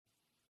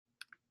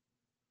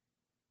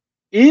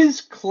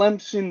Is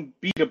Clemson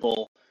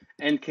beatable,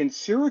 and can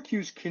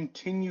Syracuse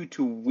continue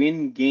to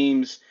win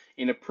games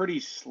in a pretty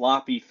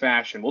sloppy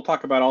fashion? We'll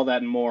talk about all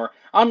that and more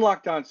on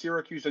Locked On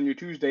Syracuse on your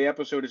Tuesday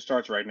episode. It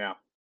starts right now.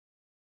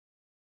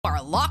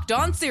 Are Locked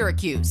On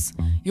Syracuse,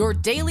 your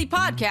daily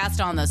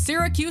podcast on the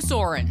Syracuse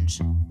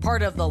Orange,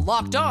 part of the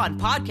Locked On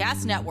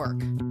Podcast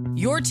Network.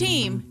 Your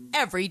team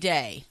every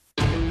day.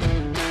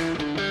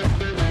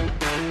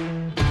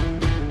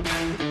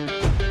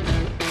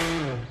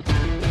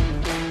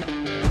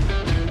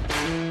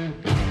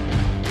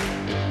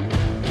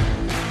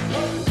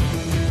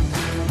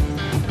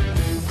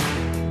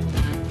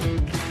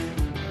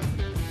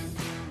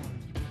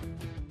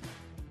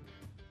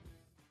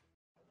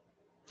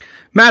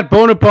 Matt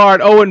Bonaparte,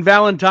 Owen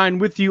Valentine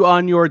with you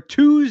on your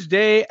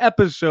Tuesday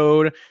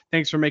episode.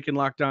 Thanks for making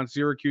Locked On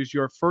Syracuse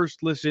your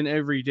first listen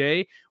every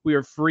day. We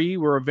are free.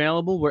 We're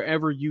available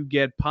wherever you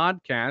get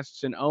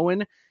podcasts. And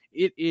Owen,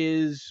 it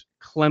is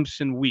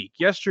Clemson week.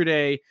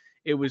 Yesterday,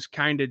 it was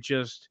kind of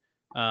just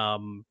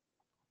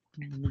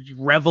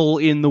revel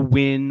in the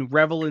win,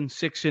 revel in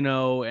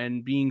 6-0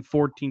 and being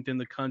 14th in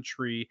the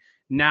country.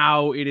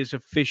 Now it is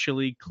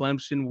officially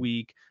Clemson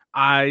week,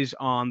 eyes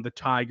on the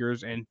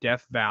Tigers and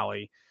Death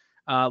Valley.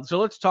 So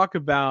let's talk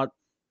about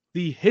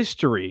the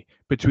history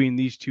between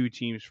these two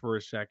teams for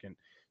a second.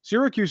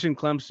 Syracuse and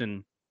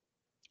Clemson,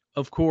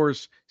 of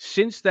course,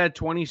 since that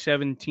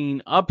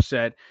 2017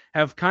 upset,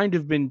 have kind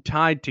of been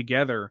tied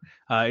together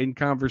in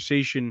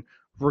conversation,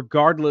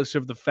 regardless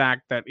of the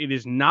fact that it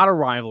is not a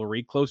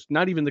rivalry, close,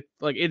 not even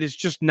it is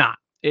just not.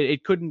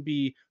 It couldn't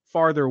be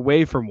farther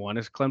away from one,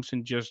 as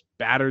Clemson just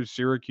batters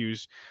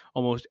Syracuse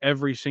almost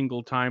every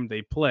single time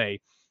they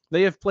play.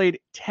 They have played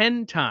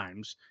 10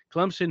 times.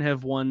 Clemson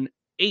have won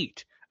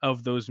 8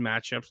 of those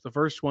matchups. The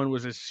first one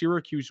was a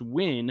Syracuse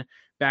win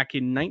back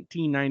in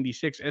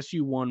 1996.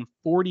 SU won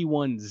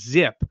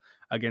 41-0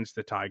 against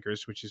the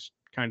Tigers, which is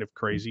kind of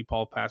crazy.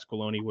 Paul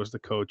Pasqualoni was the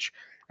coach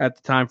at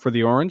the time for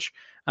the Orange.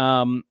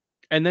 And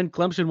then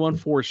Clemson won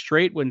 4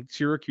 straight when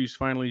Syracuse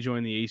finally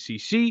joined the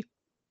ACC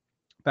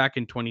back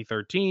in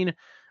 2013.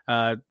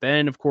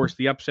 Then, of course,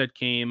 the upset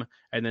came,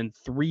 and then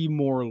 3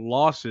 more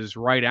losses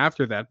right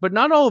after that. But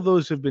not all of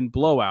those have been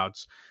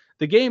blowouts.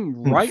 The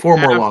game right 4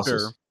 after... more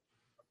losses.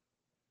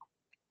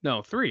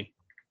 No, 3.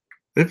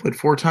 They've played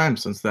 4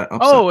 times since that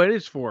upset. Oh, it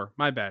is 4.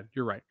 My bad.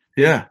 You're right.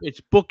 Yeah.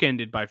 It's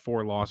bookended by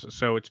 4 losses.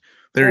 So it's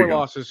there 4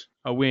 losses,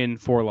 a win,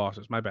 4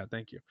 losses. My bad.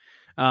 Thank you.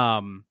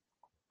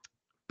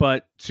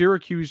 But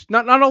Syracuse,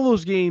 not all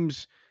those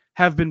games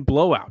have been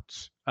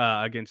blowouts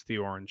against the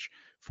Orange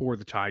for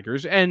the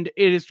Tigers. And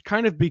it has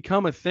kind of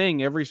become a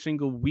thing every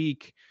single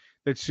week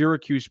that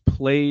Syracuse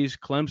plays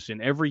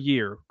Clemson every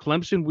year.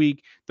 Clemson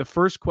week, the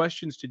first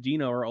questions to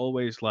Dino are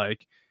always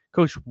like,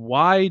 Coach,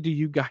 why do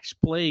you guys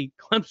play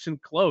Clemson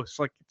close?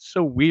 Like, it's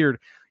so weird.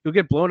 You'll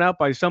get blown out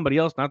by somebody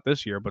else, not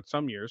this year, but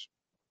some years.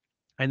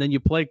 And then you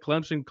play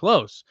Clemson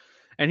close.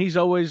 And he's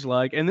always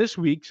like, and this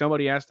week,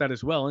 somebody asked that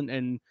as well.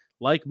 And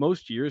like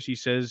most years, he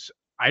says,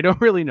 I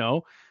don't really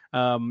know.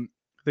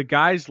 The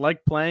guys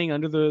like playing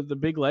under the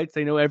big lights.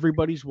 They know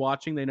everybody's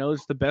watching. They know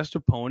it's the best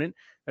opponent.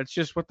 That's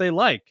just what they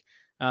like.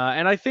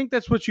 And I think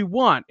that's what you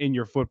want in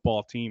your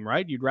football team,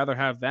 right? You'd rather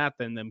have that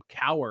than them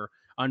cower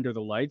under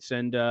the lights.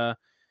 And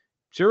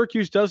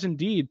Syracuse does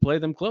indeed play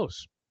them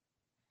close.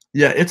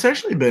 Yeah,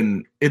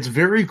 it's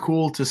very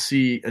cool to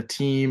see a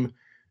team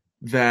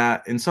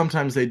that, and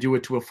sometimes they do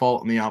it to a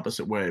fault in the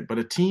opposite way, but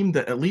a team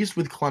that, at least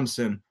with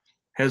Clemson,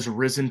 has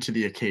risen to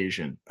the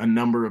occasion a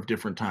number of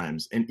different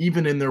times. And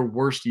even in their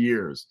worst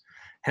years,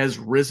 has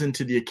risen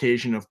to the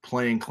occasion of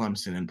playing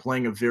Clemson and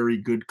playing a very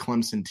good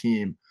Clemson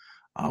team,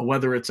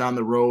 whether it's on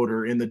the road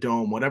or in the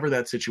dome, whatever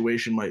that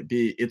situation might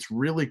be. It's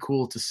really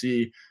cool to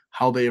see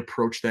how they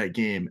approach that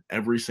game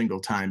every single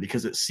time,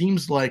 because it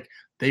seems like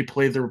they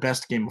play their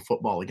best game of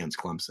football against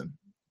Clemson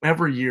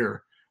every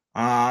year,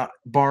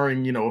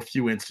 barring, a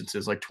few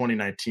instances like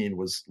 2019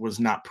 was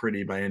not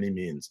pretty by any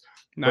means.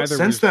 Neither but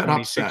since was that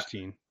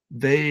 2016. Upset,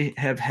 they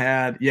have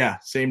had,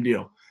 same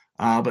deal.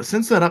 But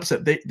since that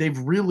upset, they've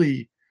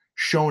really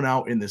shown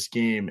out in this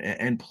game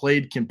and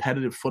played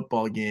competitive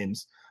football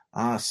games,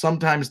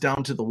 sometimes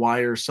down to the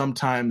wire,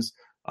 sometimes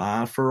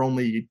for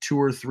only 2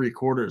 or 3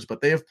 quarters.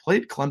 But they have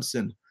played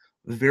Clemson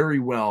very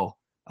well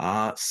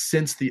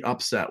since the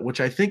upset, which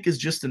I think is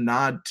just a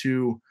nod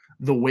to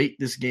the weight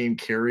this game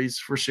carries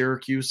for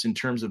Syracuse in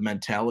terms of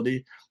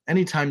mentality.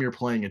 Anytime you're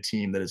playing a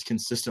team that is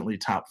consistently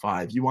top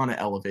 5, you want to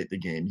elevate the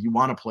game. You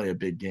want to play a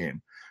big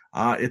game.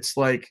 It's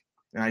like,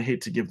 and I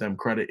hate to give them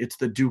credit, it's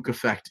the Duke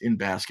effect in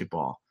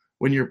basketball.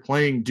 When you're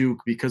playing Duke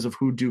because of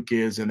who Duke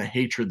is and the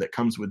hatred that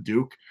comes with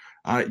Duke,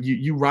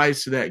 you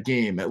rise to that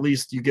game. At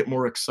least you get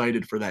more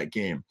excited for that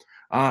game.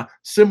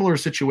 Similar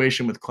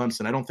situation with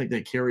Clemson. I don't think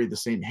they carry the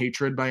same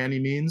hatred by any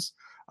means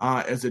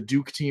as a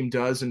Duke team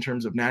does in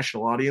terms of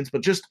national audience,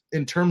 but just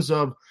in terms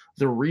of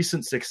the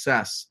recent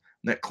success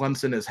that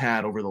Clemson has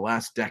had over the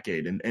last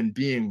decade and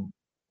being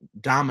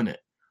dominant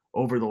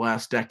over the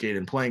last decade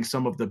and playing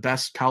some of the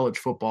best college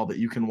football that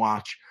you can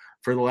watch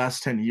for the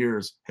last 10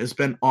 years has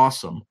been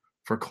awesome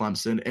for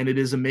Clemson. And it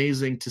is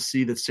amazing to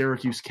see that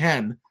Syracuse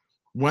can,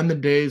 when the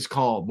day is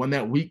called, when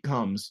that week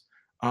comes,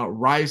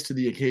 rise to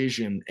the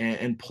occasion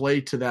and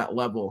play to that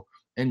level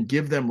and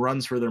give them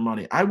runs for their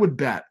money. I would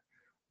bet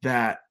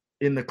that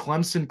in the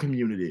Clemson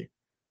community,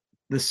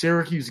 the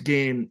Syracuse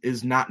game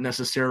is not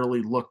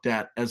necessarily looked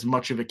at as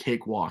much of a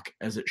cakewalk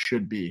as it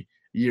should be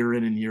year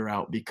in and year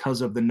out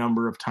because of the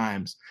number of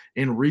times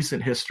in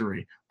recent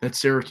history that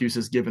Syracuse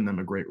has given them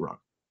a great run.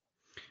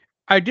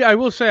 I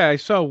will say I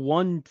saw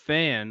one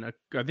fan,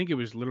 I think it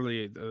was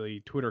literally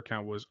the Twitter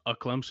account was a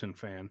Clemson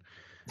fan,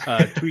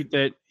 tweet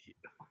that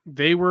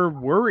they were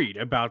worried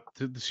about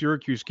the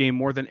Syracuse game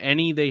more than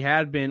any they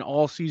had been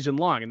all season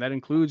long. And that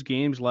includes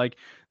games like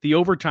the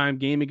overtime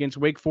game against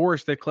Wake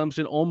Forest that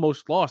Clemson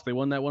almost lost. They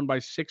won that one by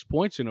 6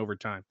 points in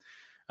overtime.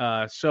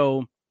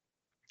 So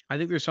I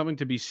think there's something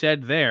to be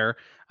said there.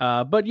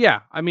 But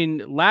yeah, I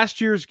mean, last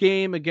year's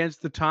game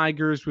against the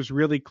Tigers was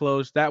really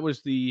close. That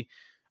was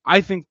I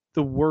think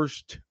the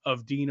worst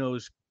of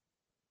Dino's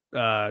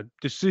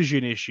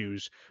decision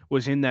issues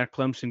was in that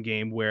Clemson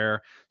game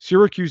where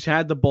Syracuse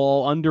had the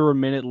ball under a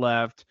minute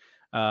left,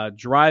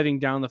 driving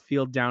down the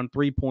field down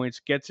 3 points,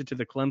 gets it to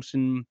the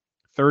Clemson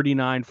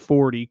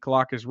 39-40.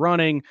 Clock is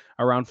running,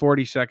 around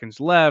 40 seconds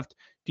left.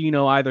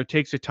 Dino either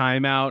takes a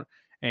timeout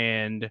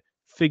and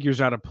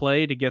figures out a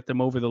play to get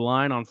them over the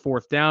line on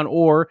fourth down,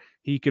 or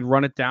he could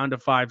run it down to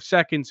 5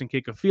 seconds and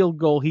kick a field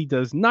goal. He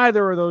does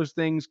neither of those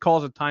things,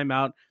 calls a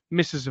timeout,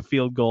 misses a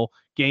field goal.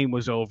 Game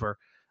was over.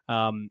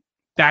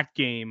 That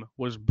game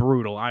was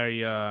brutal.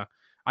 I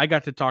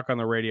got to talk on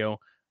the radio,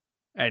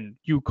 and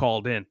you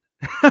called in,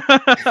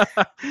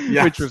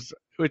 Yes.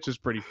 which was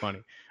pretty funny.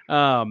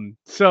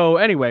 So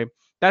anyway,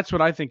 that's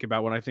what I think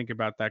about when I think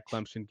about that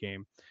Clemson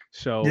game.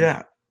 So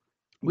yeah,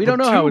 we don't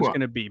know how it's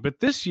going to be, but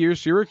this year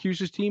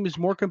Syracuse's team is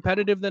more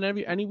competitive than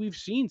any we've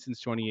seen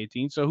since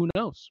 2018. So who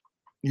knows?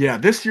 Yeah,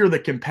 this year the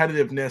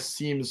competitiveness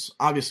seems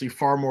obviously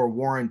far more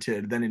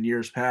warranted than in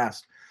years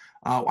past.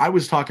 I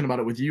was talking about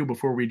it with you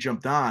before we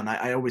jumped on.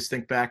 I always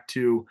think back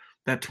to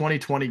that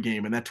 2020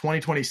 game, and that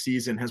 2020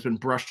 season has been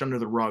brushed under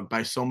the rug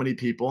by so many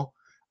people,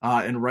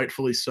 and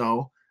rightfully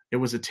so. It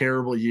was a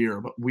terrible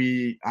year, but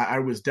I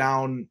was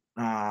down.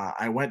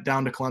 I went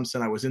down to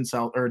Clemson. I was in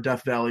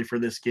Death Valley for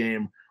this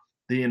game.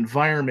 The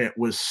environment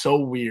was so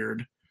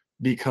weird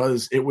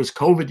because it was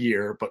COVID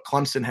year, but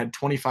Clemson had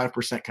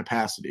 25%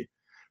 capacity.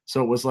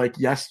 So it was like,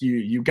 yes,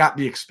 you got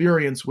the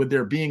experience with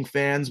there being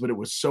fans, but it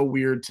was so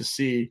weird to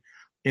see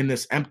in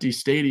this empty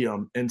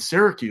stadium. And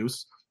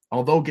Syracuse,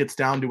 although gets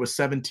down to a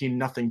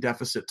 17-0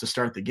 deficit to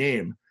start the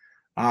game,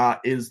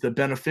 is the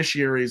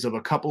beneficiaries of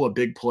a couple of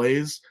big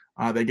plays.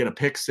 They get a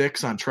pick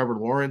six on Trevor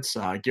Lawrence.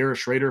 Garrett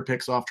Schrader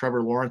picks off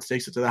Trevor Lawrence,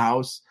 takes it to the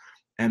house.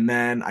 And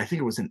then I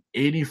think it was an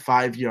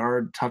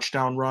 85-yard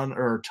touchdown run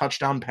or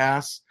touchdown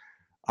pass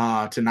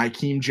to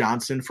Nykeem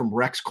Johnson from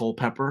Rex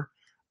Culpepper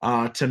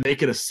to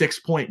make it a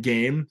 6-point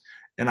game.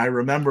 And I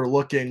remember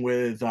looking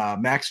with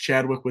Max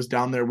Chadwick was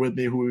down there with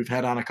me, who we've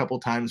had on a couple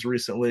times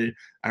recently.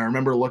 I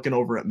remember looking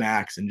over at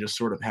Max and just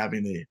sort of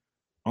having the,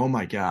 oh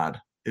my God,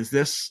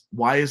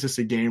 why is this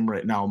a game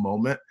right now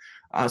moment?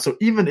 So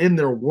even in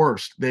their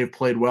worst, they've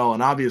played well.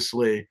 And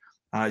obviously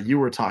you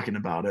were talking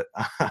about it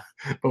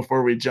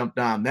before we jumped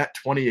on. That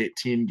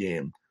 2018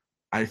 game,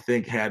 I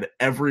think, had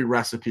every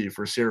recipe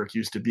for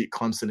Syracuse to beat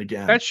Clemson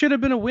again. That should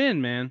have been a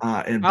win, man.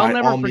 And by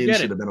all means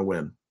should have been a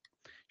win.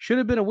 Should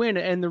have been a win.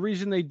 And the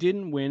reason they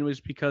didn't win was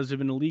because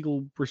of an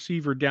illegal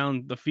receiver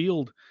down the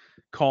field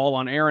call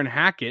on Aaron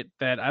Hackett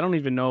that I don't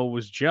even know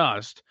was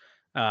just.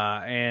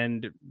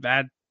 And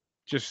that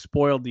just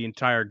spoiled the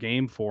entire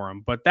game for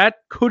him. But that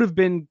could have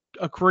been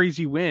a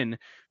crazy win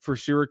for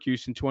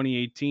Syracuse in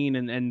 2018.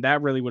 And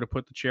that really would have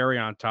put the cherry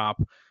on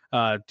top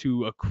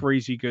to a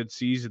crazy good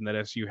season that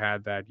SU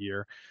had that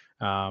year.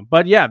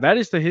 But yeah, that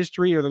is the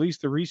history, or at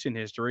least the recent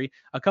history.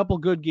 A couple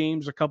good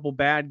games, a couple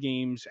bad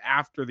games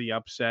after the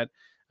upset,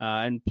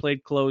 and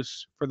played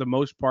close for the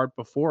most part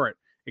before it,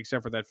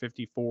 except for that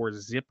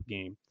 54-zip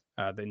game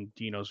in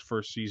Dino's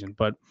first season.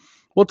 But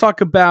we'll talk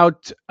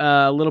about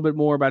a little bit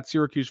more about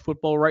Syracuse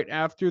football right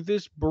after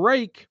this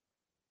break.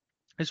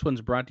 This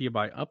one's brought to you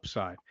by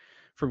Upside.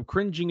 From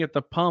cringing at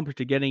the pump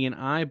to getting an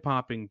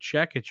eye-popping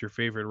check at your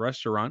favorite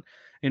restaurant,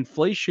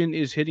 inflation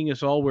is hitting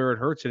us all where it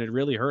hurts, and it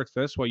really hurts.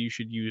 That's why you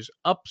should use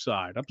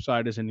Upside.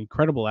 Upside is an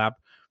incredible app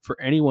for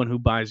anyone who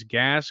buys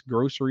gas,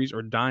 groceries,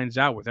 or dines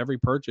out. With every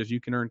purchase, you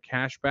can earn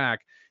cash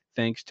back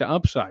thanks to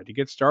Upside. To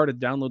get started,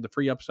 download the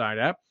free Upside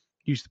app,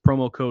 use the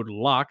promo code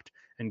LOCKED,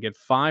 and get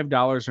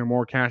 $5 or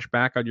more cash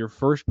back on your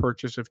first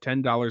purchase of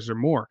 $10 or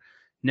more.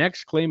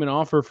 Next, claim an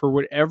offer for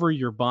whatever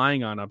you're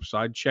buying on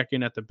Upside. Check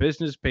in at the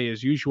business, pay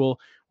as usual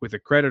with a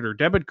credit or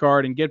debit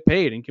card, and get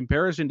paid. In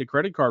comparison to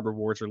credit card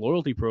rewards or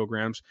loyalty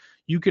programs,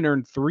 you can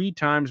earn 3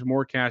 times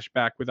more cash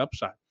back with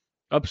Upside.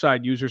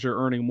 Upside users are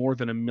earning more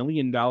than $1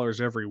 million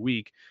every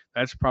week.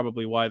 That's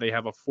probably why they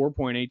have a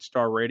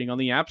 4.8-star rating on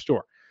the App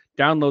Store.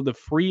 Download the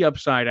free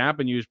Upside app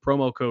and use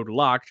promo code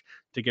LOCKED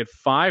to get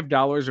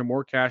 $5 or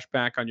more cash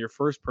back on your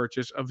first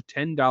purchase of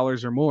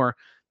 $10 or more.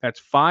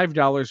 That's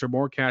 $5 or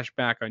more cash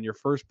back on your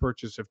first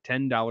purchase of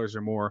 $10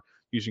 or more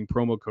using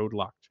promo code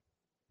LOCKED.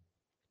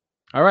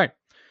 All right.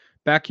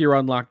 Back here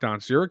on Locked On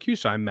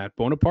Syracuse, I'm Matt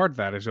Bonaparte.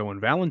 That is Owen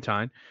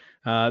Valentine.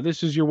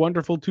 This is your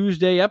wonderful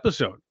Tuesday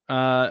episode.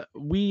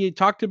 We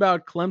talked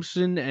about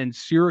Clemson and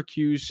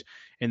Syracuse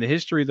and the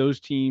history those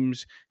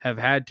teams have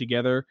had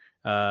together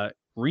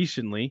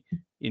recently,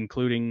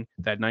 including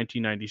that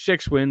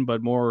 1996 win,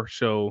 but more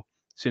so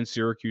since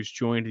Syracuse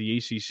joined the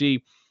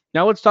ACC.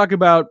 Now let's talk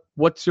about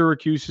what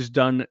Syracuse has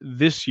done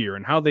this year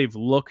and how they've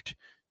looked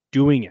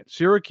doing it.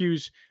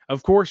 Syracuse,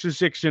 of course, is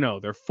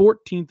 6-0. They're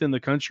 14th in the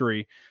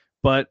country.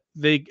 But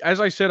they, as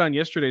I said on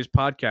yesterday's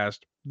podcast,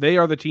 they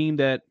are the team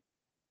that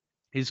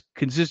is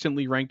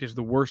consistently ranked as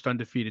the worst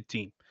undefeated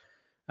team.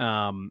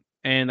 And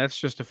that's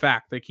just a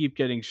fact. They keep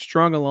getting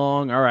strung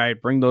along. All right,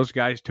 bring those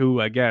guys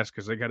too, I guess,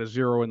 because they got a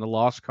 0 in the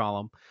loss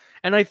column.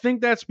 And I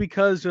think that's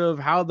because of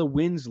how the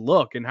wins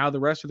look and how the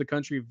rest of the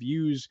country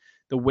views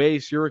the way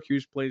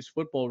Syracuse plays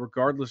football,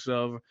 regardless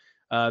of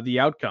the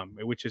outcome,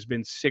 which has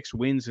been 6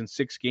 wins in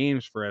 6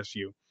 games for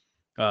SU.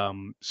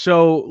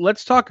 So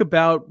let's talk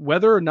about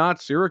whether or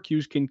not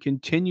Syracuse can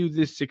continue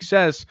this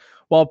success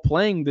while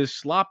playing this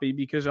sloppy,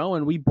 because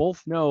Owen, we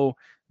both know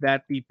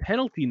that the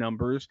penalty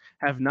numbers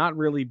have not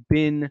really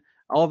been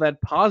all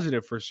that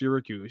positive for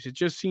Syracuse. It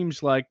just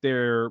seems like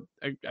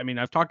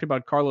I've talked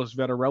about Carlos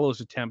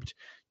Vettorello's attempt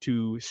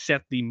to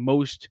set the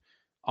most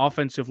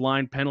offensive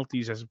line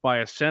penalties as by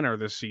a center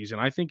this season.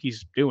 I think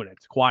he's doing it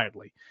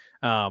quietly.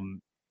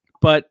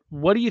 But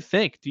what do you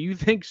think? Do you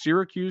think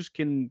Syracuse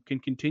can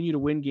continue to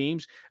win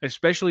games,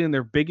 especially in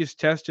their biggest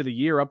test of the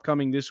year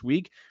upcoming this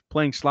week,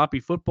 playing sloppy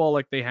football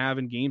like they have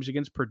in games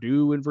against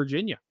Purdue and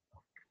Virginia?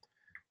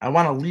 I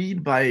want to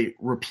lead by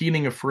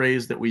repeating a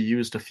phrase that we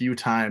used a few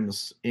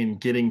times in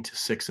getting to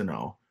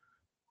 6-0,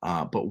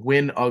 but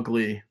win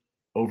ugly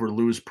over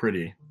lose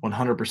pretty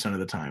 100% of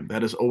the time.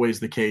 That is always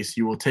the case.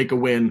 You will take a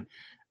win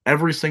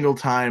every single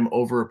time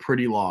over a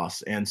pretty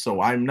loss. And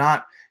so I'm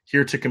not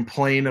here to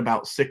complain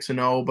about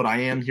 6-0, but I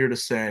am here to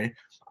say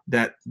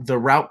that the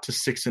route to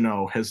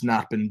 6-0 has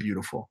not been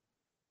beautiful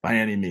by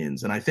any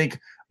means. And I think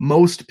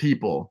most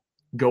people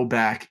go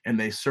back and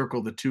they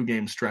circle the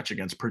 2-game stretch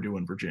against Purdue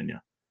and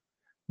Virginia.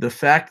 The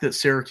fact that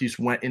Syracuse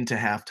went into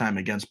halftime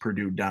against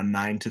Purdue down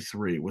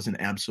 9-3 was an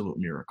absolute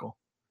miracle.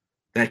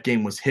 That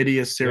game was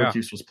hideous.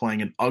 Syracuse was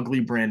playing an ugly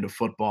brand of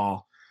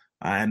football.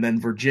 And then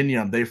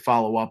Virginia, they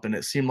follow up, and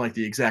it seemed like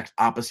the exact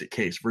opposite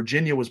case.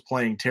 Virginia was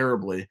playing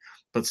terribly,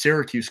 but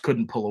Syracuse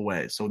couldn't pull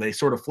away. So they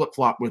sort of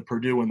flip-flopped with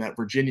Purdue in that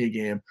Virginia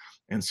game,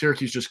 and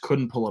Syracuse just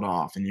couldn't pull it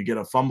off. And you get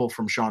a fumble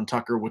from Sean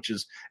Tucker, which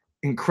is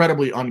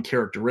incredibly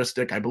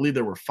uncharacteristic. I believe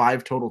there were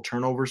 5 total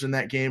turnovers in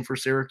that game for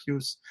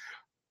Syracuse.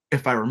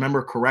 If I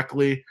remember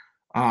correctly,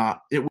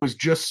 it was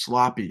just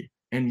sloppy.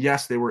 And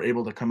yes, they were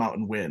able to come out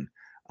and win.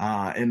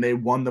 And they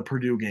won the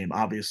Purdue game,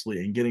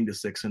 obviously, and getting to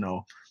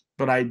 6-0.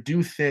 But I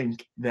do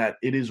think that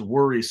it is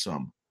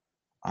worrisome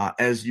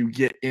as you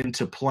get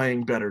into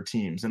playing better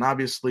teams. And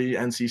obviously,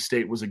 NC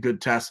State was a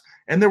good test.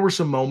 And there were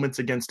some moments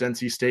against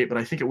NC State, but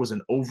I think it was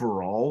an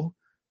overall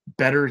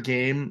better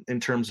game in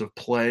terms of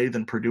play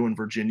than Purdue and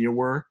Virginia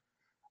were.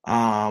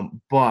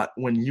 But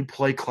when you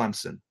play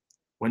Clemson,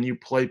 when you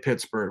play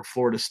Pittsburgh,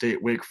 Florida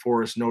State, Wake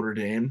Forest, Notre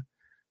Dame,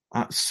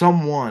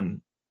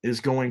 someone is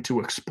going to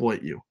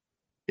exploit you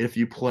if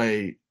you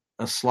play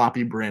a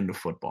sloppy brand of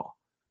football.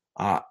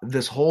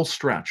 This whole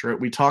stretch, right?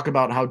 We talk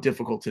about how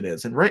difficult it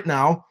is. And right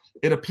now,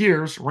 it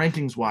appears,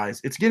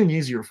 rankings-wise, it's getting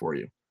easier for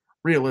you,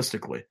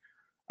 realistically.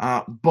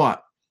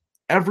 But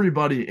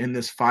everybody in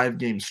this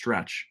 5-game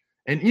stretch,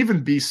 and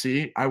even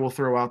BC, I will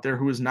throw out there,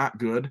 who is not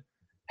good,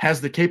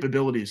 has the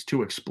capabilities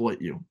to exploit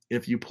you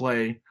if you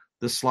play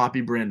the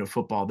sloppy brand of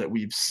football that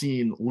we've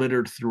seen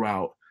littered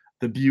throughout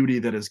the beauty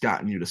that has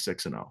gotten you to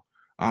 6-0.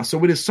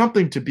 So it is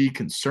something to be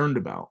concerned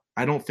about.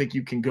 I don't think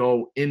you can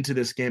go into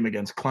this game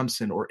against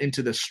Clemson or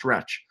into this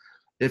stretch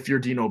if you're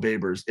Dino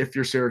Babers, if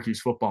you're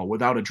Syracuse football,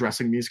 without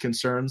addressing these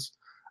concerns.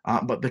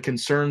 But the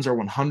concerns are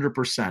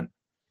 100%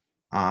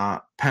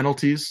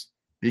 penalties,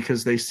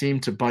 because they seem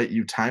to bite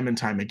you time and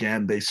time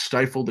again. They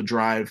stifled the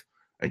drive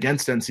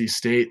against NC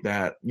State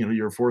that,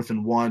 you're 4th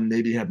and 1,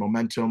 maybe had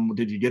momentum.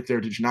 Did you get there?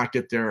 Did you not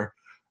get there?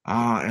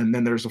 And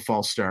then there's a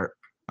false start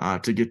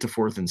to get to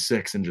 4th and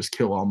 6 and just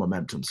kill all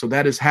momentum. So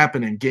that is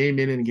happening game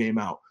in and game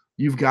out.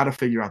 You've got to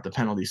figure out the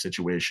penalty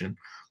situation.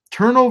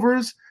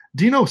 Turnovers,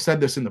 Dino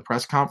said this in the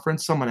press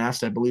conference. Someone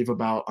asked, I believe,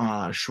 about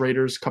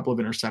Schrader's couple of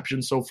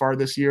interceptions so far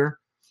this year.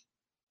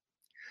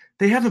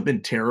 They haven't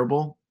been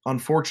terrible.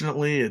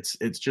 Unfortunately, it's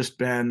just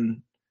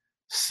been,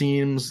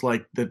 seems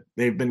like that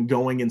they've been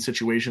going in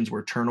situations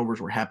where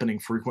turnovers were happening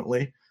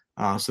frequently.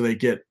 So they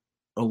get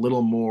a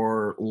little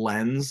more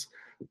lens.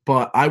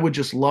 But I would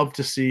just love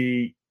to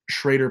see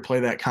Schrader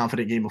play that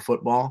confident game of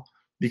football,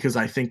 because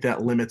I think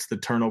that limits the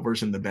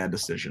turnovers and the bad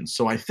decisions.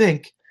 So I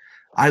think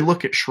I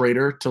look at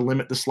Schrader to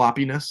limit the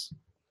sloppiness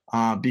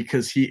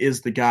because he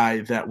is the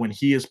guy that when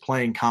he is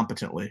playing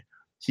competently,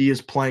 he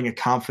is playing a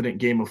confident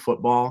game of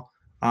football.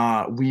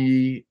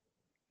 We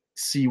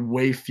see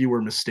way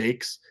fewer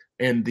mistakes,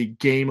 and the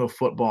game of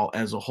football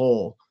as a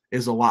whole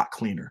is a lot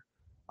cleaner.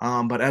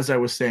 But as I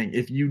was saying,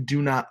 if you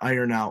do not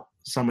iron out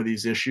some of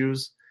these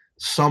issues,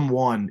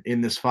 someone in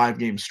this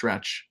 5-game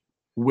stretch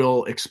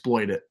will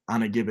exploit it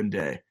on a given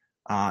day.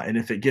 And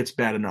if it gets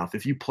bad enough,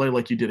 if you play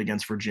like you did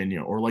against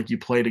Virginia or like you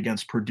played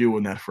against Purdue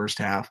in that first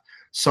half,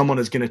 someone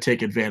is going to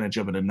take advantage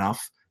of it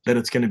enough that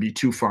it's going to be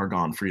too far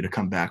gone for you to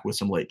come back with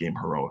some late game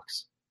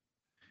heroics.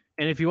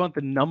 And if you want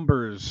the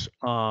numbers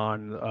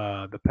on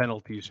the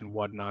penalties and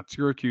whatnot,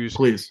 Syracuse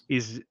Please.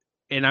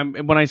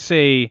 and when I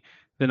say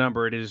the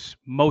number, it is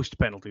most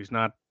penalties,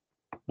 not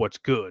what's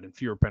good and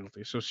fewer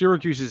penalties. So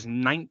Syracuse is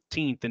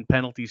 19th in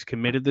penalties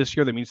committed this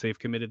year. That means they've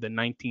committed the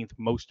 19th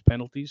most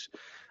penalties.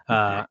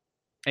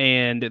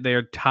 And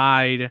they're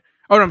tied.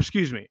 Oh, no,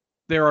 excuse me.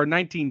 There are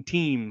 19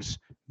 teams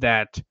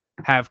that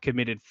have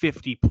committed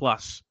 50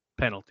 plus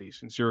penalties,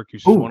 and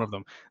Syracuse is one of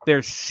them. They're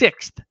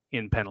 6th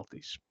in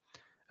penalties,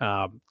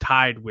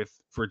 tied with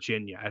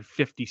Virginia at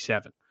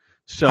 57.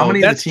 So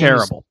that's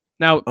terrible.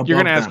 Now, you're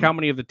going to ask how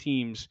many of the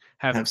teams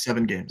have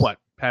 7 games. What?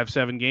 Have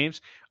 7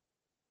 games?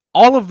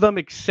 All of them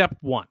except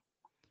one.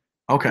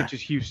 Okay. Which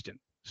is Houston.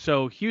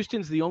 So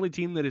Houston's the only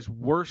team that is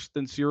worse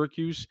than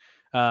Syracuse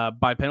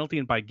by penalty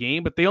and by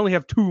game, but they only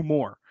have 2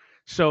 more.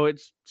 So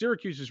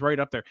Syracuse is right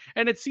up there.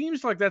 And it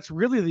seems like that's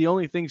really the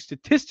only thing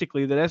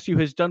statistically that SU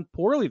has done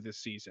poorly this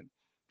season.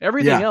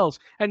 Everything else,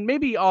 and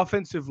maybe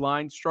offensive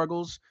line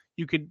struggles,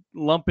 you could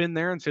lump in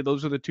there and say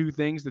those are the 2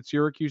 things that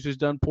Syracuse has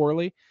done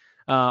poorly.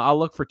 I'll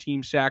look for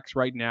team sacks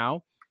right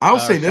now. I'll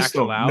say this,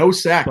 though. No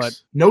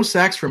sacks. No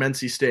sacks from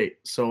NC State.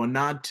 So a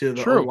nod to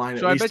the O-line,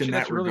 at least in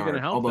that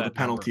regard, although the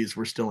penalties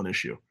were still an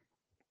issue.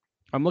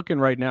 I'm looking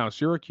right now.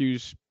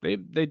 Syracuse, they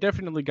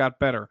definitely got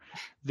better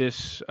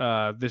this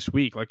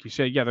week. Like you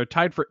said, they're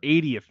tied for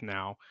 80th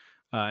now,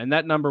 and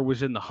that number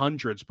was in the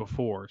hundreds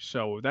before.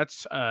 So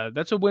that's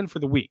a win for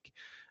the week.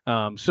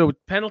 So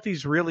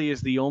penalties really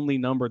is the only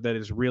number that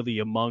is really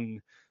among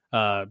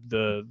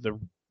the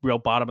real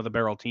bottom of the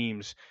barrel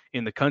teams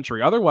in the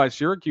country. Otherwise,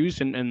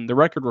 Syracuse, and the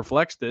record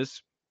reflects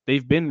this,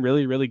 they've been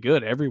really, really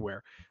good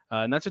everywhere.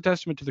 And that's a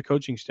testament to the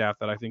coaching staff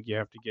that I think you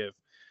have to give.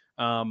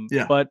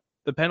 But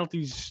the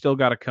penalties still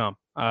got to come.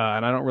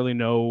 And I don't really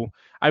know.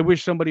 I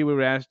wish somebody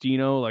would ask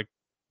Dino, like,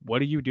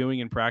 what are you doing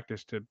in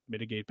practice to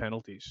mitigate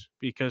penalties?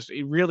 Because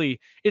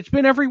it's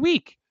been every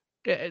week.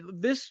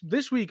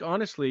 This week,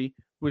 honestly,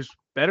 was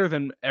better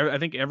than I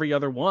think every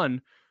other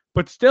one.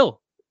 But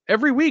still,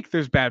 every week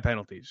there's bad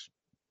penalties.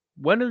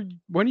 When are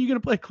you going to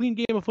play a clean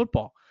game of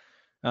football?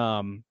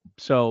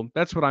 So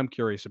that's what I'm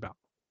curious about.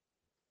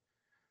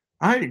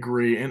 I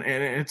agree. And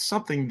it's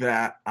something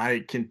that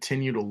I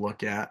continue to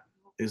look at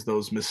is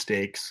those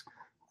mistakes.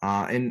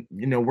 And,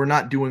 we're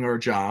not doing our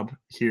job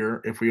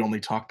here if we only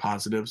talk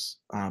positives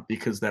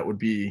because that would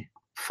be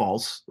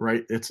false,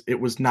 right? It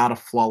was not a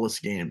flawless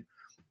game.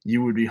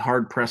 You would be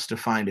hard-pressed to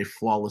find a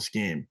flawless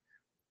game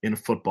in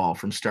football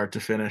from start to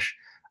finish.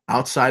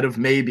 Outside of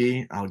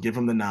maybe, I'll give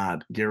him the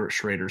nod, Garrett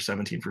Schrader,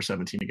 17 for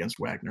 17 against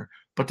Wagner.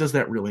 But does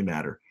that really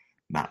matter?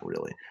 Not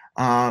really.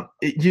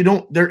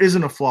 There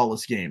isn't a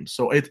flawless game.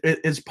 So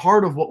it's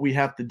part of what we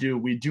have to do.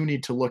 We do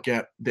need to look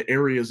at the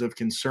areas of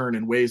concern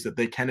and ways that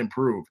they can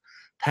improve.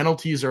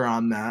 Penalties are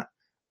on that.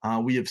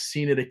 We have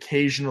seen it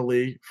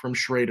occasionally from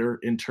Schrader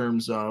in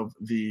terms of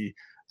the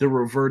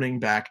reverting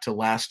back to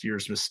last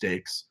year's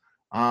mistakes.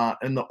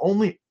 And the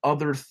only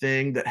other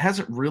thing that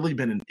hasn't really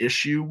been an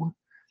issue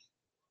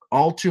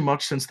all too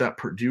much since that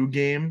Purdue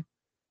game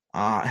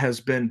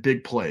has been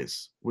big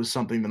plays, was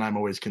something that I'm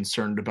always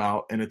concerned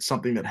about. And it's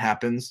something that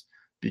happens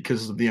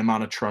because of the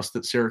amount of trust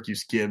that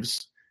Syracuse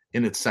gives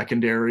in its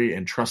secondary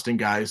and trusting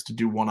guys to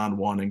do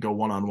one-on-one and go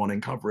one-on-one in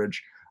coverage.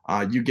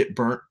 You get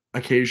burnt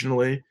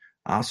occasionally.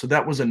 So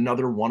that was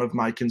another one of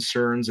my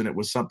concerns. And it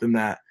was something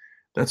that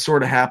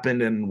sort of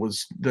happened and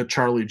was the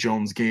Charlie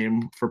Jones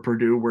game for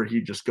Purdue where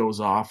he just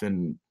goes off,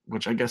 and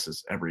which I guess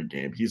is every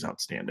game. He's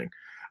outstanding.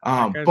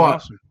 But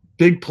awesome.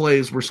 Big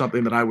plays were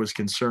something that I was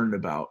concerned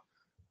about,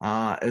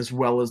 as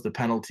well as the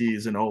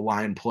penalties and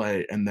O-line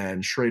play, and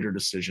then Schrader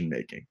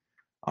decision-making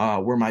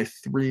were my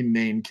 3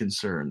 main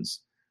concerns.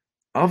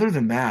 Other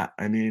than that,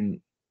 I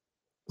mean,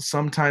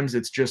 sometimes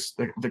it's just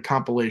the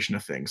compilation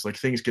of things. Like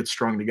things get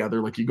strung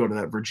together. Like you go to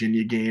that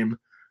Virginia game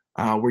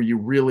where you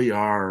really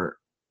are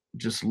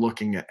just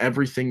looking at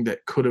everything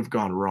that could have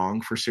gone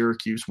wrong for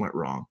Syracuse went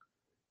wrong.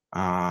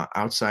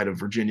 Outside of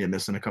Virginia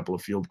missing a couple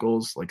of field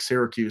goals, like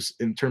Syracuse,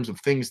 in terms of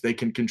things they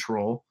can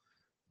control,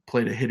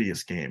 played a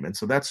hideous game. And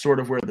so that's sort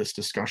of where this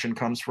discussion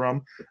comes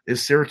from,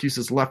 is Syracuse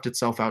has left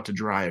itself out to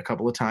dry a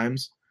couple of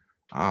times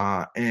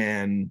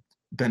and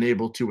been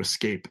able to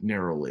escape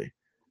narrowly.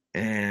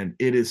 And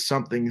it is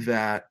something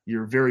that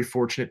you're very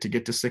fortunate to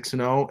get to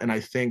 6-0. And I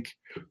think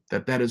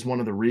that is one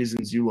of the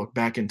reasons you look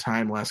back in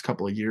time last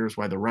couple of years,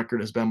 why the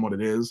record has been what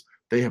it is.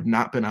 They have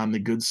not been on the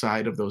good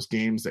side of those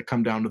games that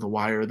come down to the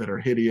wire that are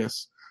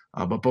hideous,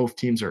 but both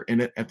teams are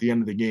in it at the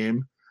end of the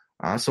game.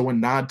 So a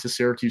nod to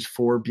Syracuse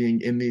for being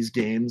in these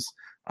games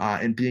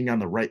and being on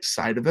the right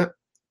side of it,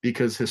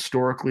 because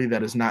historically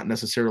that has not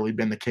necessarily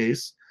been the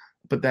case.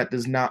 but that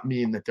does not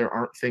mean that there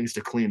aren't things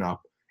to clean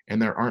up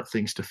and there aren't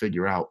things to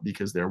figure out,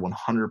 because there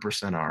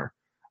 100% are.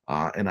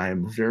 And I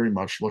am very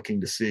much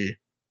looking to see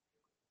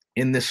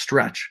in this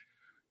stretch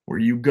where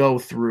you go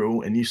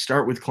through and you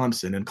start with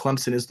Clemson, and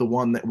Clemson is the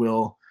one that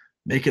will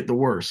make it the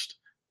worst.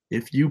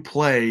 If you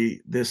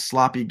play this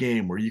sloppy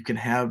game where you can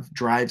have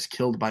drives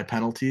killed by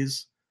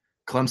penalties,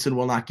 Clemson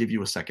will not give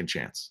you a second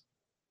chance.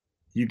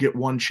 You get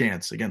one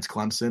chance against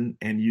Clemson,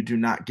 and you do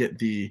not get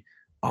the,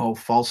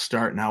 false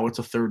start, now it's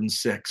a 3rd and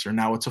 6, or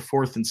now it's a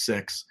 4th and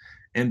 6,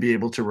 and be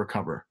able to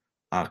recover.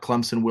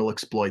 Clemson will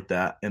exploit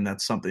that, and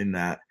that's something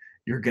that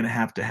you're going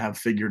to have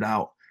figured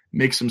out.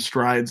 Make some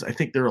strides. I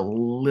think they're a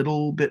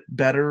little bit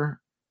better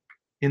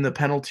in the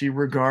penalty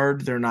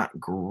regard. They're not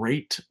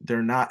great.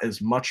 They're not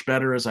as much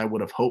better as I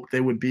would have hoped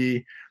they would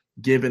be,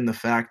 given the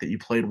fact that you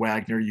played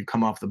Wagner, you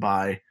come off the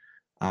bye,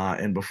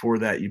 and before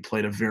that you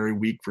played a very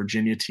weak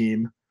Virginia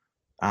team.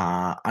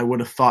 I would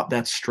have thought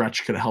that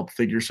stretch could help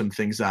figure some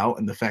things out,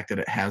 and the fact that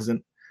it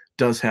hasn't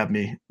does have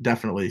me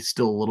definitely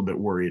still a little bit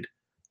worried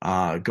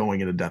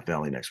going into Death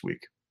Valley next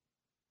week.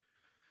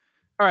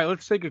 All right,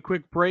 let's take a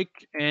quick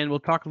break, and we'll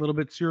talk a little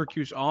bit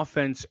Syracuse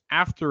offense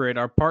after it.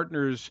 Our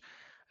partners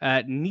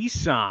at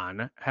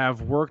Nissan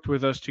have worked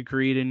with us to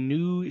create a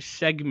new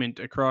segment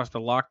across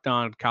the Locked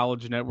On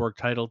College Network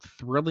titled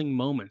Thrilling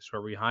Moments,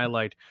 where we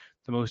highlight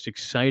the most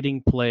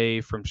exciting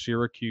play from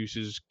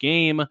Syracuse's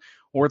game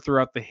or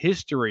throughout the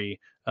history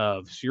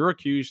of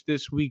Syracuse.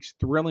 This week's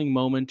thrilling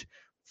moment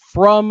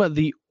from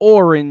the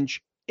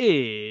Orange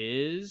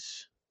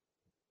is...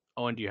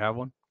 Owen, do you have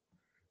one?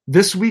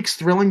 This week's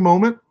thrilling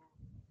moment?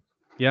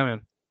 Yeah,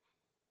 man.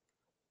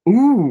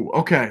 Ooh,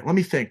 okay. Let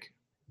me think.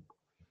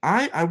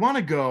 I want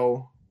to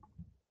go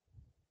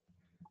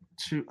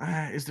to,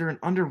 is there an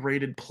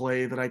underrated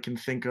play that I can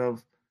think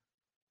of?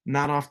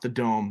 Not off the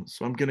dome.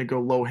 So I'm going to go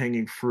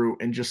low-hanging fruit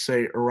and just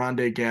say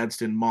Oronde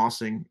Gadsden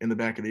mossing in the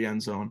back of the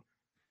end zone.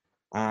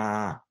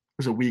 It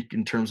was a week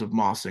in terms of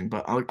mossing,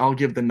 but I'll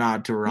give the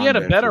nod to Oronde. He had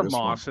a better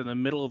moss in the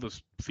middle of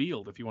the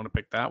field if you want to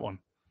pick that one.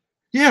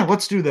 Yeah,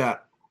 let's do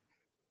that.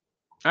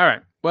 All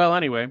right. Well,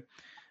 anyway,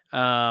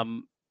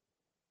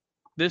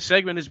 this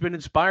segment has been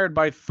inspired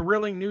by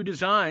thrilling new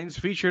designs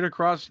featured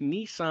across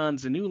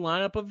Nissan's new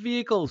lineup of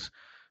vehicles.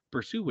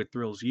 Pursue what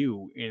thrills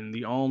you in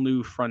the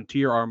all-new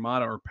Frontier,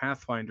 Armada, or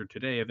Pathfinder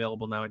today,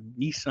 available now at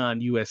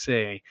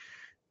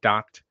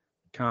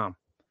nissanusa.com.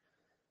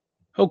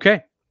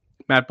 Okay,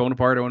 Matt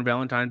Bonaparte, Owen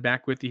Valentine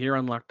back with you here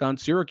on Locked On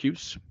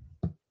Syracuse.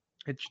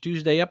 It's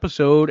Tuesday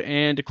episode,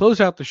 and to close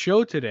out the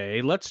show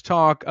today, let's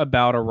talk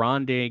about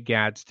Oronde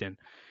Gadsden.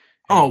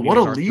 Oh, what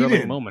a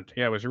lead-in moment.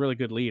 Yeah, it was a really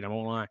good lead, I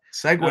won't lie.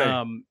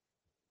 Segue.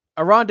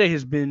 Oronde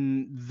has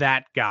been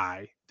that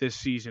guy this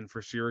season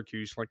for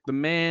Syracuse. Like, the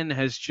man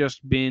has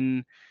just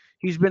been,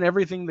 he's been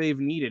everything they've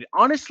needed.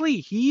 Honestly,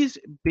 he's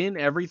been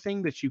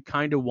everything that you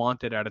kind of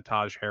wanted out of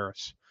Taj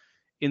Harris,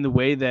 in the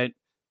way that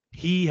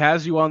he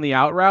has you on the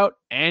out route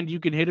and you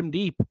can hit him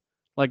deep.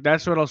 Like,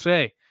 that's what I'll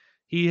say.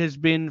 He has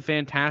been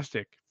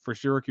fantastic for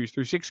Syracuse.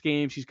 Through 6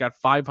 games, he's got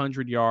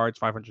 500 yards,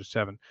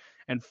 507,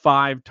 and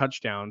 5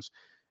 touchdowns.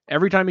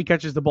 Every time he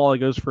catches the ball, he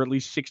goes for at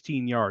least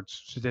 16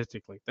 yards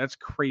statistically. That's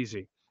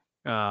crazy.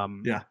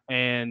 Yeah.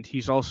 And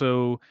he's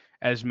also,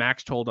 as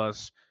Max told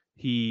us,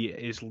 he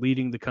is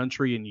leading the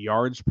country in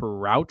yards per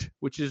route,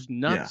 which is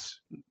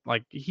nuts. Yeah.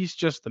 Like, he's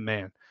just the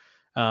man.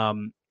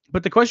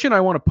 But the question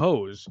I want to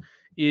pose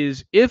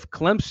is, if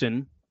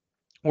Clemson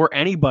or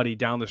anybody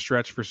down the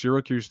stretch for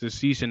Syracuse this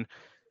season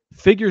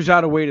figures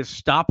out a way to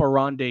stop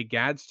Oronde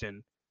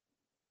Gadsden,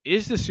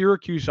 is the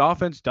Syracuse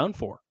offense done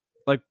for?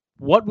 Like,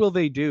 what will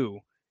they do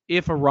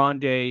if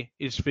Oronde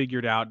is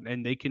figured out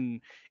and they can,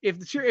 if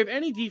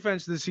any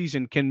defense this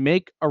season can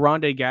make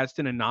Oronde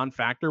Gadsden a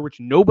non-factor, which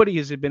nobody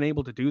has been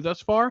able to do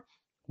thus far,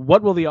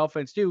 what will the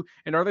offense do?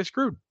 And are they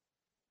screwed?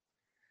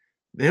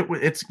 I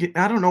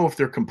don't know if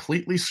they're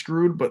completely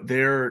screwed, but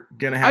they're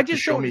going to have to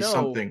show me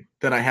something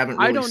that I haven't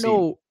really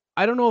seen.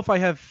 I don't know if I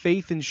have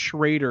faith in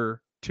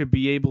Schrader to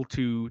be able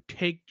to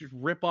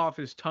rip off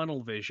his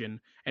tunnel vision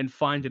and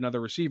find another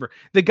receiver.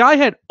 The guy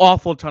had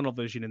awful tunnel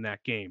vision in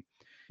that game.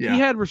 Yeah. He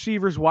had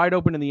receivers wide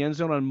open in the end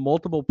zone on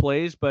multiple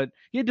plays, but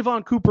he had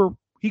Devon Cooper.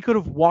 He could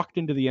have walked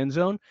into the end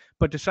zone,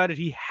 but decided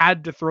he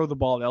had to throw the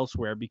ball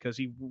elsewhere because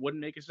he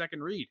wouldn't make a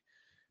second read.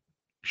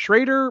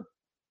 Schrader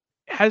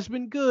has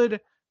been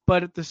good,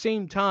 but at the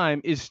same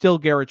time is still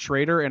Garrett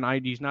Schrader, and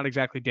he's not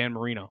exactly Dan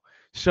Marino.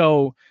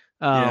 So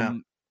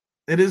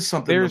it is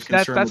something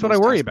that's what I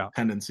worry about.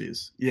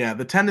 Tendencies. Yeah,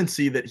 the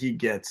tendency that he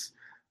gets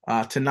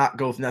to not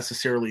go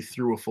necessarily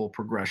through a full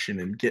progression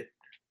and get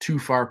too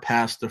far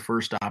past the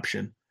first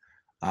option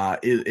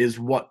is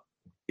what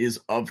is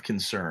of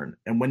concern.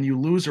 And when you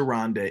lose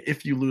Oronde,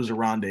 if you lose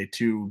Oronde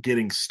to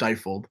getting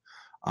stifled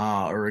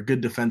or a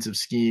good defensive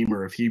scheme,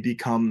 or if he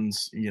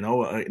becomes,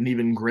 an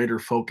even greater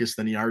focus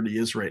than he already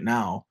is right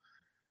now,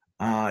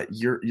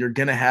 you're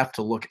going to have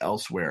to look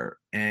elsewhere.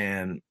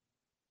 And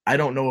I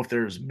don't know if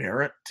there's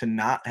merit to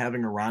not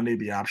having Oronde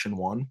be option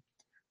one,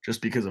 just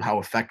because of how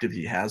effective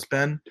he has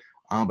been.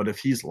 But if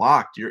he's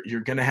locked, you're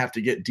going to have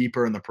to get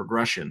deeper in the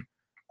progression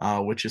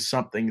which is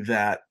something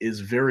that is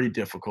very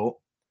difficult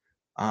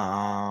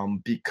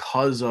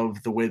because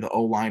of the way the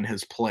O-line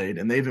has played.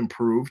 And they've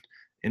improved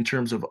in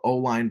terms of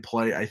O-line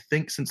play, I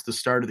think, since the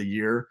start of the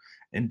year.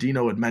 And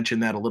Dino had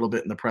mentioned that a little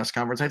bit in the press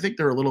conference. I think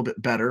they're a little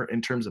bit better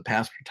in terms of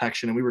pass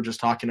protection. And we were just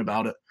talking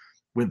about it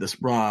with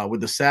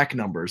the sack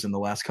numbers in the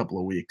last couple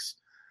of weeks.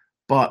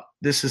 But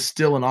this is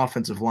still an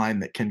offensive line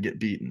that can get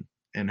beaten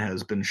and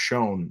has been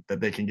shown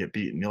that they can get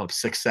beaten. You'll have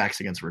 6 sacks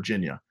against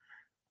Virginia.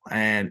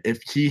 And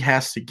if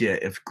Garrett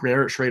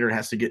Shrader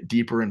has to get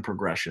deeper in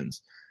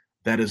progressions,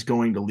 that is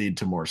going to lead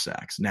to more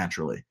sacks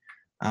naturally.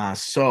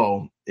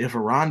 So if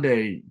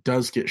Arande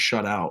does get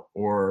shut out,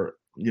 or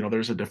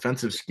there's a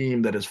defensive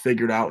scheme that is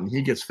figured out and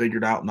he gets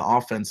figured out and the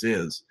offense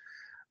is,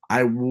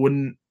 I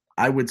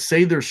would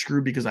say they're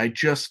screwed because I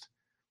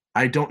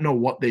don't know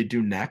what they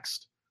do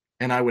next.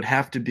 And I would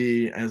have to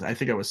be, as I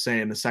think I was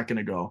saying a second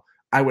ago,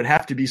 I would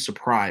have to be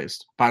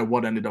surprised by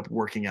what ended up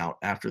working out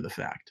after the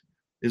fact,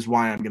 is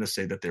why I'm going to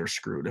say that they're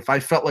screwed. If I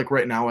felt like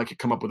right now I could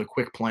come up with a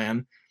quick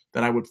plan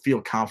that I would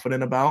feel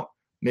confident about,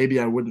 maybe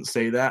I wouldn't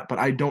say that, but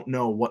I don't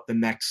know what the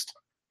next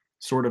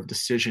sort of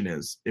decision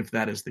is if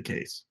that is the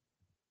case.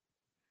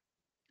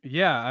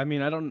 Yeah, I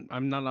mean,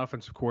 I'm not an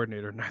offensive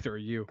coordinator, neither are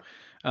you.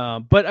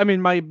 But I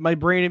mean, my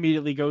brain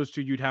immediately goes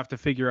to, you'd have to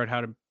figure out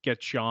how to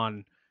get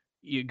Sean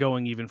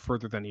going even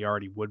further than he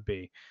already would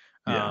be.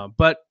 Yeah.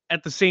 But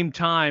at the same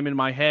time, in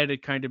my head,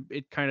 it kind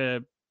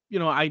of,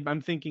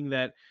 I'm thinking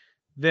that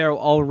they're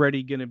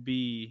already going to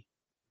be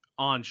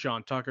on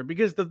Sean Tucker,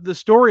 because the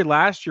story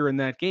last year in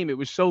that game, it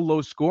was so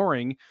low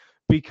scoring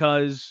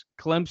because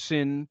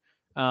Clemson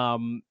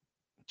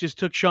just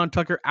took Sean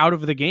Tucker out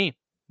of the game.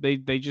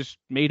 They just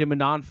made him a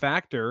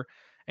non-factor,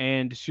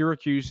 and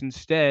Syracuse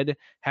instead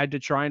had to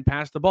try and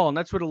pass the ball. And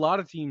that's what a lot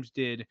of teams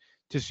did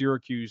to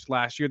Syracuse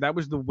last year. That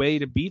was the way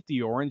to beat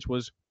the Orange,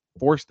 was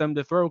force them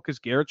to throw, because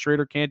Garrett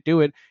Shrader can't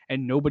do it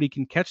and nobody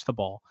can catch the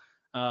ball.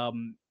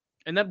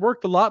 And that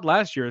worked a lot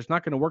last year. It's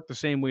not going to work the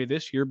same way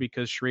this year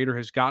because Shrader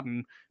has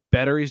gotten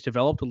better. He's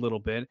developed a little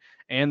bit,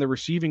 and the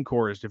receiving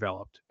core has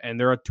developed. And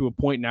they're to a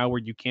point now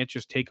where you can't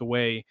just take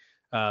away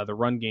the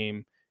run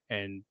game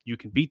and you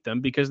can beat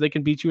them, because they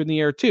can beat you in the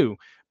air too.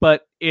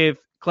 But if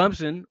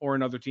Clemson or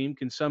another team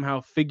can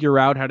somehow figure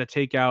out how to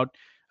take out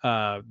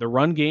the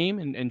run game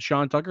and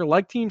Sean Tucker,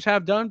 like teams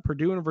have done,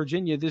 Purdue and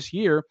Virginia this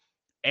year,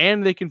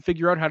 and they can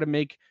figure out how to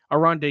make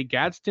Arande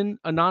Gadsden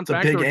a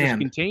non-factor or just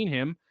contain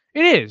him,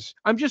 it is.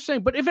 I'm just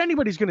saying, but if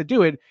anybody's going to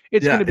do it,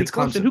 it's going to be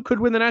Clemson, who could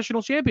win the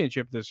national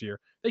championship this year.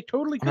 They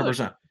totally could.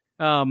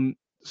 100%.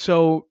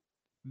 So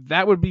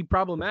that would be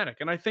problematic.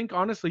 And I think,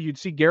 honestly, you'd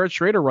see Garrett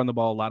Shrader run the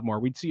ball a lot more.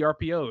 We'd see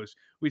RPOs.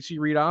 We'd see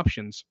read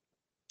options.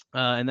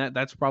 And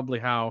that's probably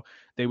how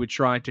they would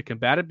try to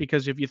combat it.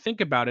 Because if you think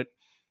about it,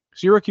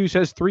 Syracuse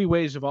has 3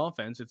 ways of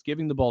offense. It's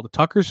giving the ball to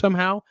Tucker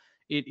somehow.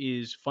 It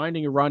is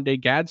finding Arande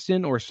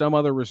Gadsden or some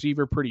other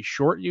receiver pretty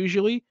short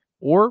usually,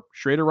 or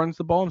Shrader runs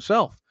the ball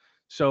himself.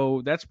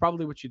 So that's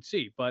probably what you'd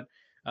see. But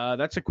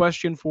that's a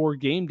question for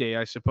game day,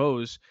 I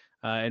suppose,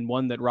 and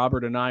one that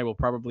Robert and I will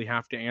probably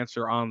have to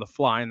answer on the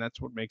fly, and that's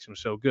what makes him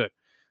so good.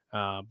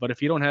 But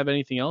if you don't have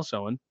anything else,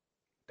 Owen,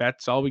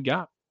 that's all we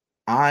got.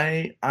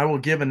 I will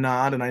give a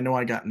nod, and I know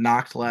I got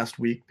knocked last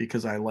week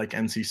because I like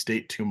NC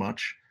State too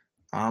much,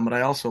 but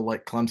I also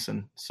like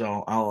Clemson,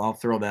 so I'll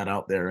throw that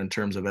out there in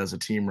terms of as a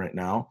team right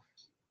now.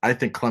 I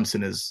think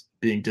Clemson is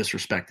being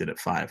disrespected at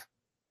 5.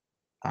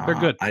 They're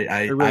good.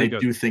 They're really good.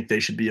 Do think they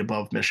should be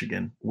above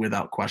Michigan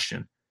without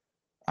question,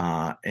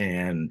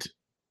 and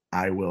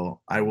I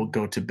will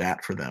go to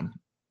bat for them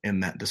in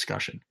that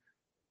discussion.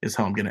 Is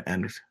how I'm going to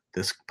end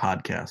this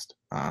podcast.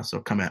 So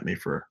come at me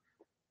for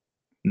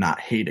not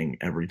hating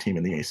every team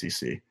in the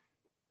ACC.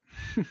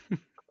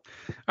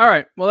 All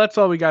right. Well, that's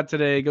all we got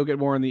today. Go get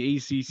more on the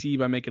ACC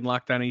by making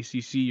Locked On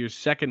ACC your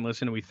second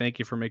listen. And we thank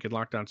you for making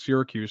Locked On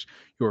Syracuse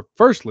your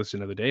first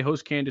listen of the day.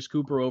 Host Candace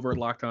Cooper over at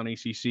Locked On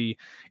ACC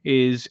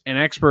is an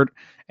expert,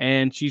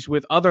 and she's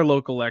with other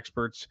local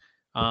experts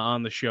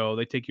on the show.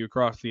 They take you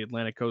across the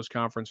Atlantic Coast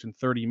Conference in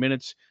 30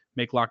 minutes.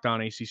 Make Locked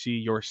On ACC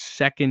your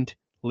second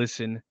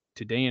listen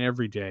today and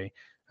every day.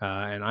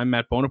 And I'm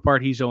Matt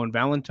Bonaparte. He's Owen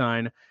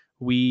Valentine.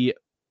 We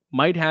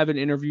might have an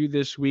interview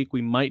this week.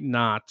 We might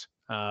not.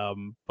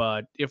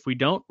 But if we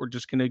don't, we're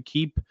just going to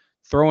keep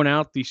throwing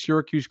out the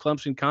Syracuse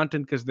Clemson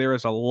content because there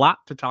is a lot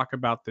to talk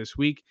about this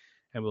week,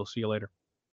 and we'll see you later.